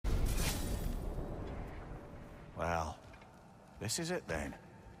Well, this is it then.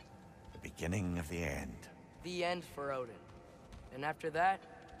 The beginning of the end. The end for Odin. And after that,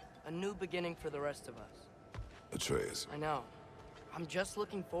 a new beginning for the rest of us. Atreus. I know. I'm just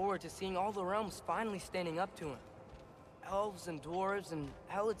looking forward to seeing all the realms finally standing up to him. Elves and dwarves and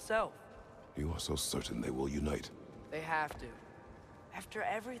hell itself. You are so certain they will unite? They have to. After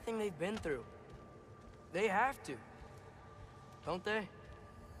everything they've been through. They have to. Don't they?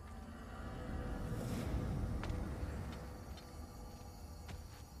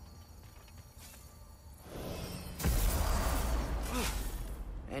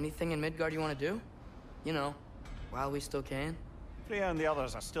 Anything in Midgard you want to do? You know, while we still can. Freya and the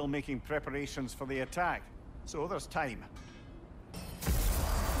others are still making preparations for the attack, so there's time.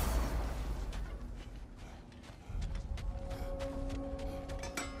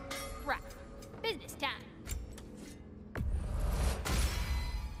 Right. Business time.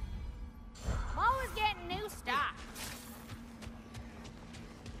 I'm always getting new stock.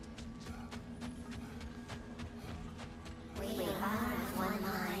 We are of one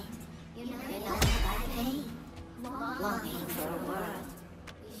mind, united by pain, longing for a world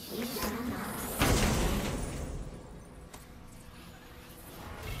we shall not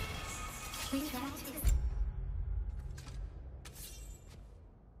see. We try to...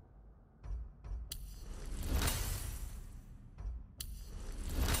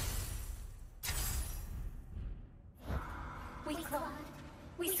 We clawed,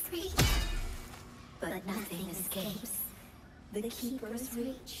 we screeched, but nothing escapes the Keeper's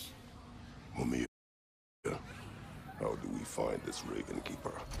reach. Mummy, how do we find this Raven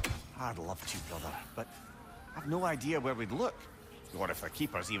Keeper? I'd love to, brother, but I've no idea where we'd look. Or if the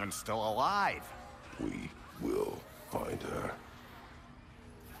Keeper's even still alive. We will find her.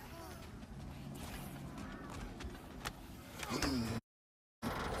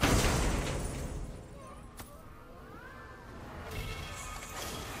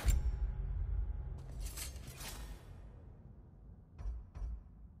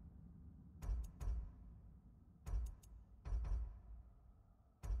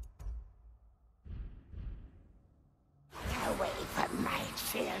 Away from my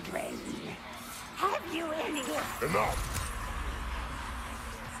children. Have you any... Enough!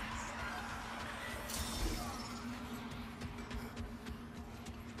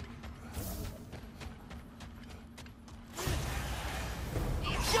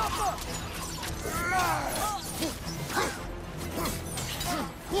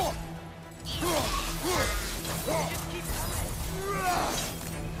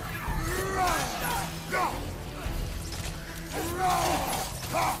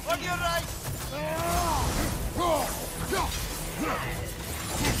 On your right!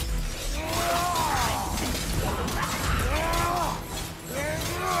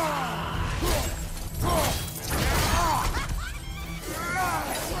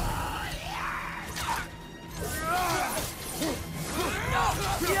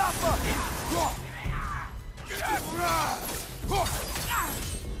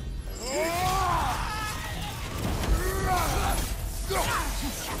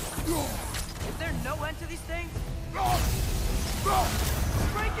 Is there no end to these things?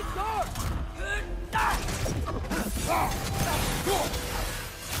 Break its door!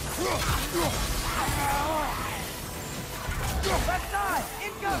 Left side!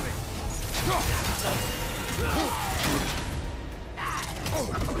 Incoming!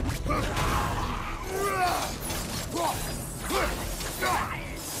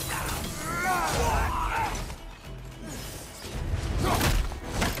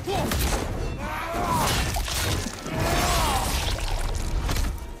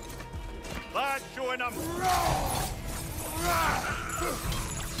 Lad showing them!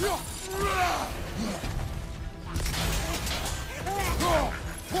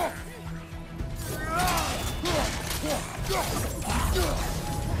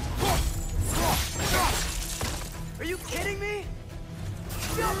 Are you kidding me?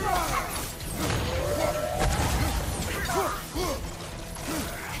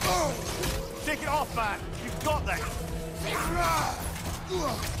 Take it off, man! You've got this!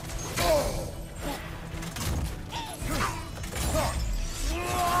 Whoa!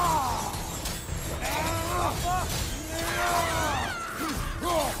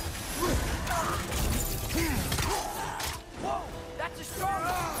 That's a strong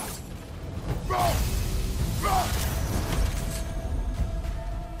one!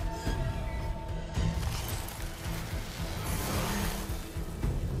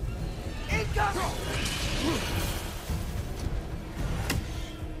 Incoming!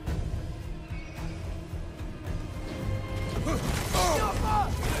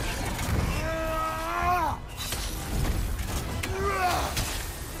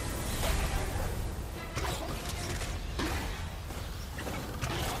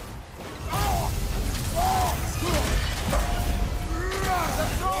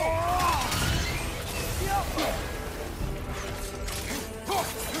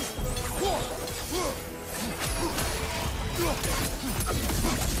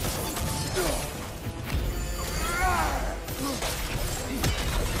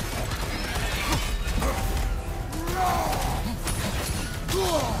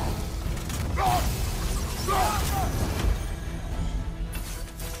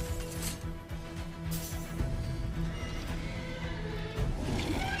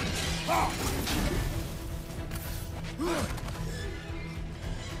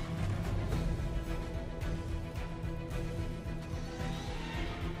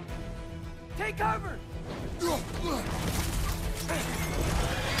 Take cover!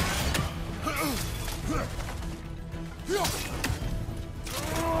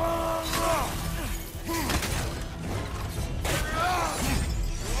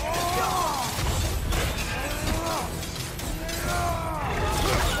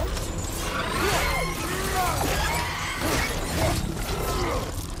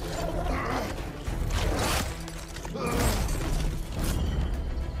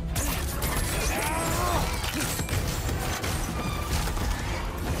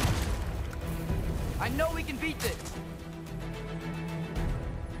 I know we can beat this!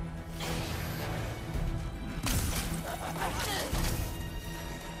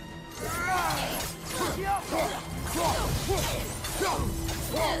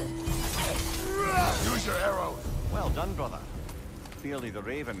 Use your arrows. Well done, brother. Clearly the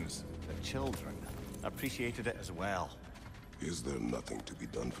ravens, the children, appreciated it as well. Is there nothing to be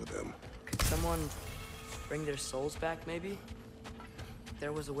done for them? Could someone bring their souls back, maybe? If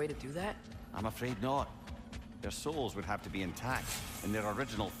there was a way to do that? I'm afraid not. Their souls would have to be intact, in their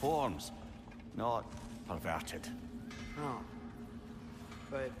original forms, not perverted. Oh.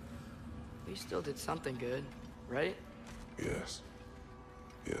 But we still did something good, right? Yes.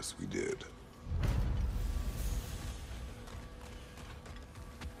 Yes, we did.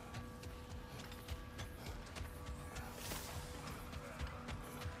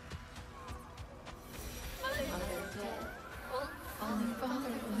 Only Father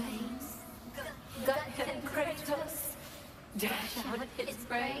remains. Gut and Kratos. Dash out his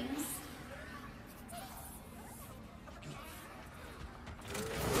brains.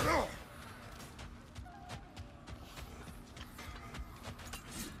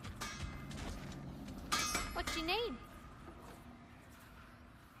 What you need?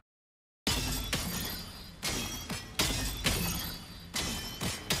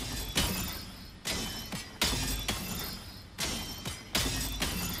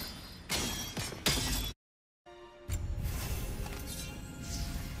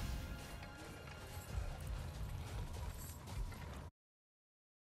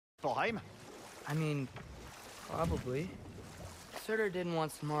 Valheim? I mean, probably. Surtur didn't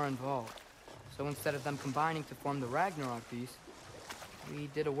want Samara involved. So instead of them combining to form the Ragnarok piece, we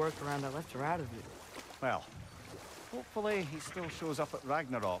did a workaround that left her out of it. Well, hopefully he still shows up at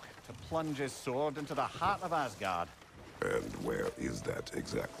Ragnarok to plunge his sword into the heart of Asgard. And where is that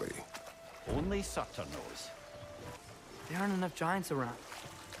exactly? Only Surtur knows. There aren't enough giants around.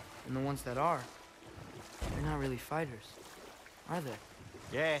 And the ones that are, they're not really fighters, are they?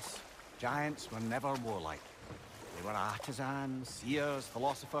 Yes, giants were never warlike. They were artisans, seers,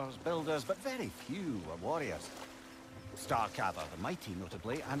 philosophers, builders, but very few were warriors. Starkadr the Mighty,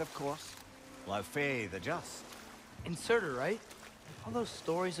 notably, and of course, Laufey the Just. And Surtur, right? All those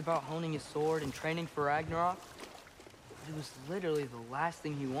stories about honing his sword and training for Ragnarok, it was literally the last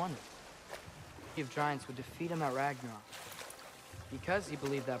thing he wanted. If giants would defeat him at Ragnarok. Because he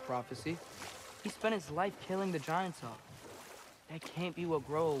believed that prophecy, he spent his life killing the giants off. That can't be what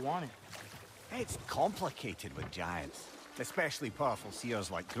Groa wanted. It's complicated with giants, especially powerful seers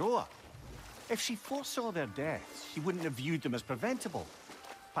like Groa. If she foresaw their deaths, she wouldn't have viewed them as preventable.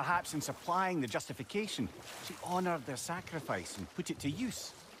 Perhaps in supplying the justification, she honored their sacrifice and put it to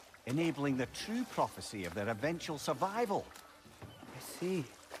use, enabling the true prophecy of their eventual survival. I see.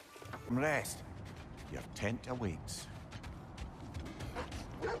 Rest. Your tent awaits.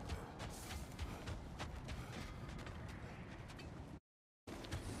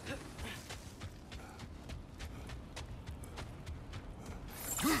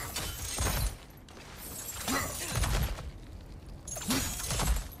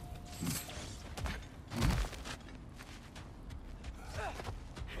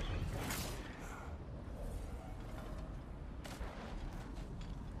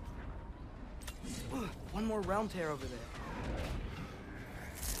 One more realm tear over there.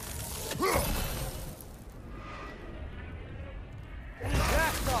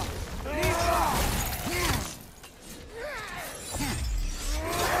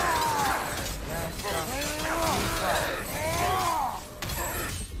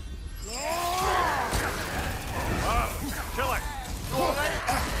 Kill it!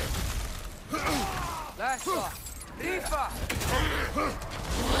 Last off. Rifa!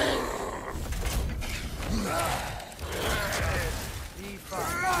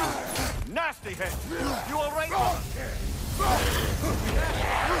 Nasty hit! You all right, brother?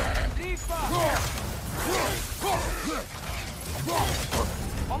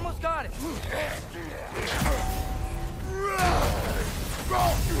 Almost got it.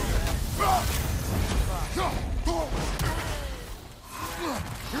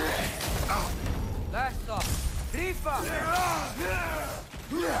 Last off. Trifa!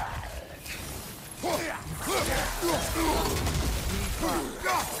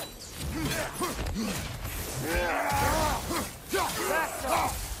 Last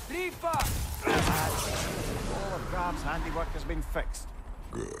off. Trifa! All of Grab's handiwork has been fixed.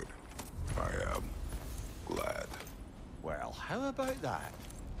 Good. I am glad. Well, how about that?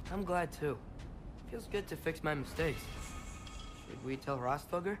 I'm glad too. Feels good to fix my mistakes. Should we tell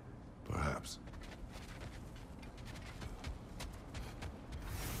Rostogger? Perhaps.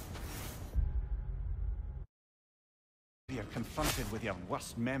 You're confronted with your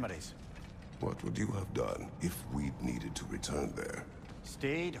worst memories. What would you have done if we'd needed to return there?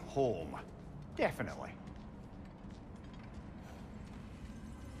 Stayed home. Definitely.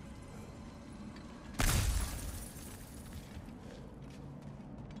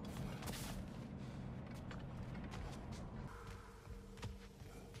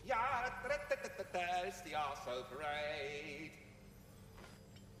 They are so great.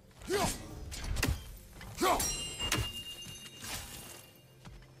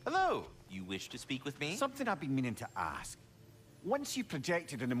 Hello. You wish to speak with me? Something I've been meaning to ask. Once you've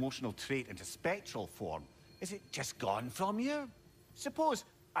projected an emotional trait into spectral form, is it just gone from you? Suppose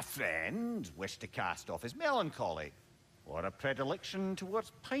a friend wished to cast off his melancholy, or a predilection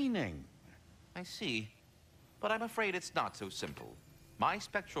towards pining. I see. But I'm afraid it's not so simple. My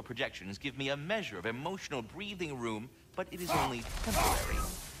spectral projections give me a measure of emotional breathing room, but it is only temporary.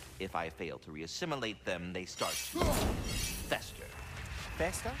 If I fail to reassimilate them, they start to fester.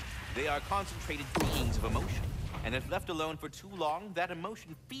 Fester? They are concentrated beings of emotion, and if left alone for too long, that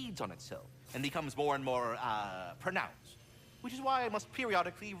emotion feeds on itself and becomes more and more, pronounced. Which is why I must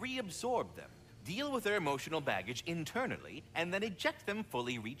periodically reabsorb them, deal with their emotional baggage internally, and then eject them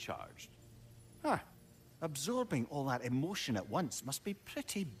fully recharged. Huh. Absorbing all that emotion at once must be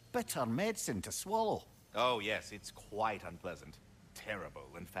pretty bitter medicine to swallow. Oh, yes, it's quite unpleasant. Terrible,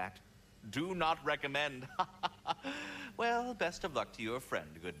 in fact. Do not recommend. Well, best of luck to your friend,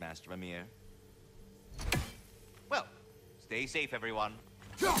 good Master Mimir. Well, stay safe, everyone.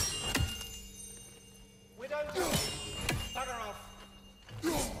 We don't go. Bugger off.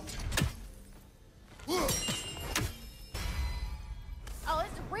 Oh,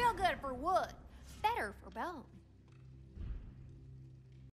 it's real good for wood. Better for bones.